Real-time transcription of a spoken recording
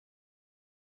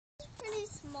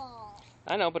small.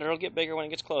 I know, but it'll get bigger when it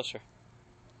gets closer.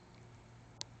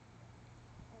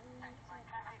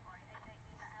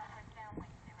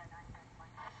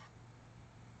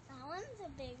 That one's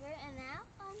bigger, and that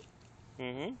one.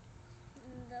 Mm-hmm.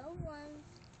 Those ones.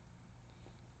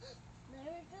 There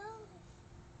it goes.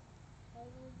 There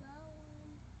goes that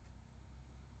one.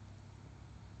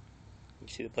 You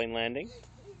see the plane landing? Yeah,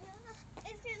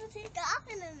 it's gonna take off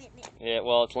in a minute. Yeah,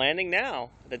 well, it's landing now.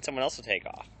 Then someone else will take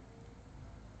off.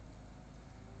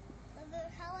 Look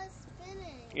how it's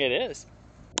spinning. It is.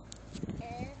 It's bigger.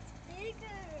 There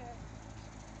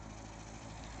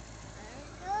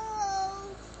it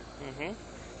goes. Mm-hmm.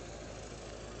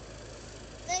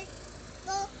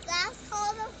 That's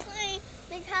called a plane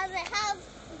because it has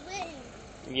wings.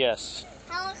 Yes.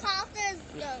 Helicopters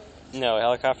don't. No,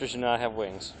 helicopters do not have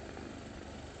wings.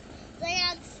 They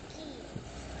have skis.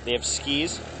 They have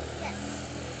skis? Yes.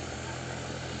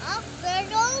 Oh, there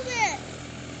goes it.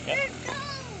 Yep. There it goes.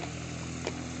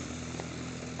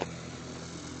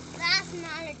 That's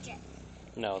not a jet.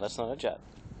 No, that's not a jet.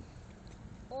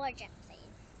 Or a jet plane.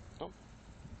 Oh.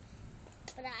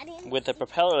 But I didn't. With a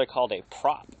propeller, they're called a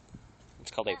prop. It's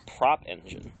called a prop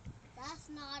engine. That's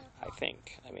not a I prop.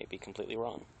 think. I may be completely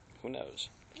wrong. Who knows?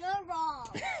 You're wrong.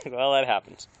 Well, that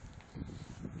happens.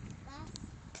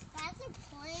 That's a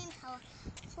plane.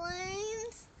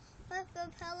 Planes with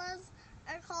propellers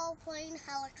are called plane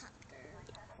helicopters.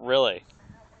 Really?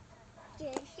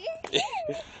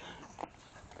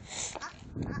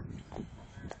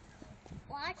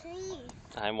 Watch me.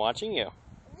 I'm watching you.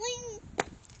 Wing.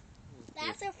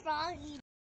 That's a froggy.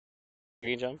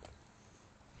 You jump?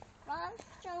 Frogs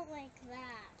jump like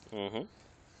that. Mm-hmm.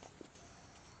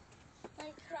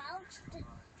 Like crouched.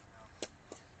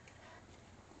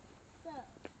 So,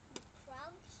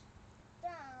 crouch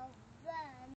down,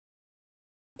 then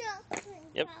jump.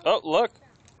 Yep. Oh, look.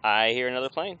 I hear another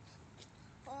plane.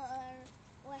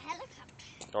 Or helicopter.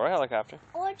 Or a helicopter.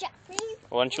 Or jet plane.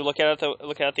 Why don't you look at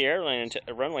the airline and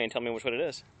runway and tell me which one it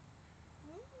is?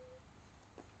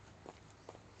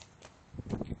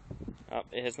 Oh,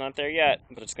 it's not there yet,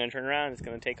 but it's going to turn around. It's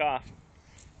going to take off.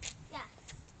 Yeah.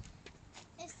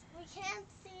 We can't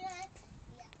see it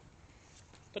yet.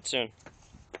 But soon.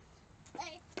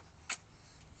 Like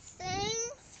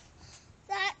things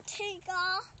that take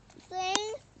off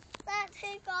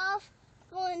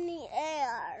go in the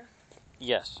air.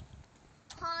 Yes.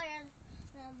 Higher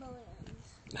than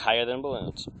balloons. Higher than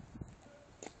balloons.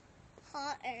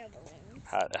 Hot air balloons.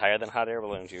 Higher than hot air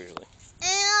balloons, usually.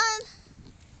 And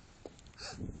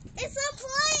it's a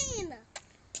plane.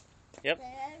 Yep.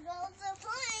 There goes the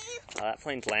plane. Oh, that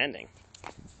plane's landing.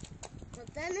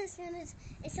 But then it's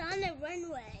on the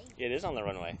runway. It is on the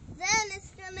runway. Then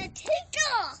it's gonna take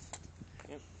off.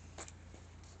 Yep.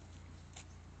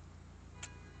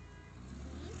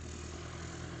 It's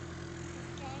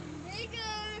getting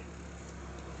bigger.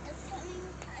 It's getting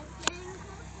closer.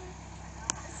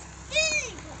 It's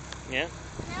big. Yeah.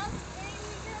 Now it's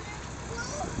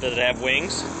getting bigger. Does it have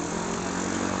wings?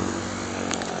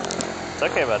 It's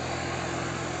okay, bud.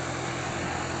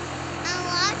 I'm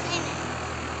watching it.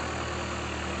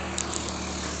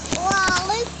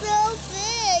 Wow, it's so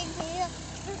big.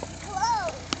 It's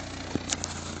close.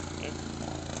 Yep.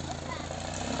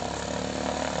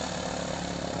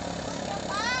 Look at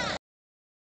that.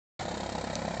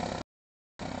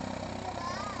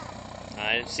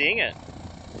 I'm seeing it.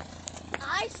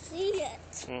 I see it.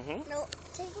 Mm-hmm. No,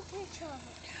 take a picture of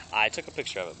it. I took a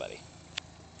picture of it, buddy.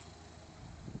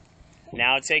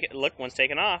 Now look, one's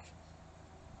taken off.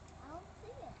 I don't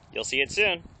see it. You'll see it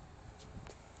soon.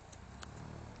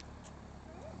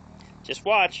 Just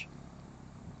watch.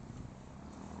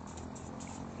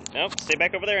 Nope, stay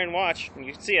back over there and watch.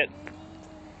 You can see it.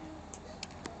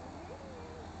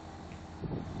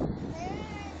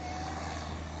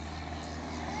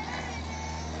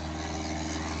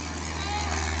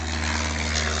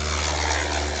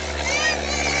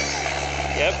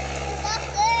 Yep. It's up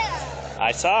there.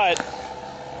 I saw it.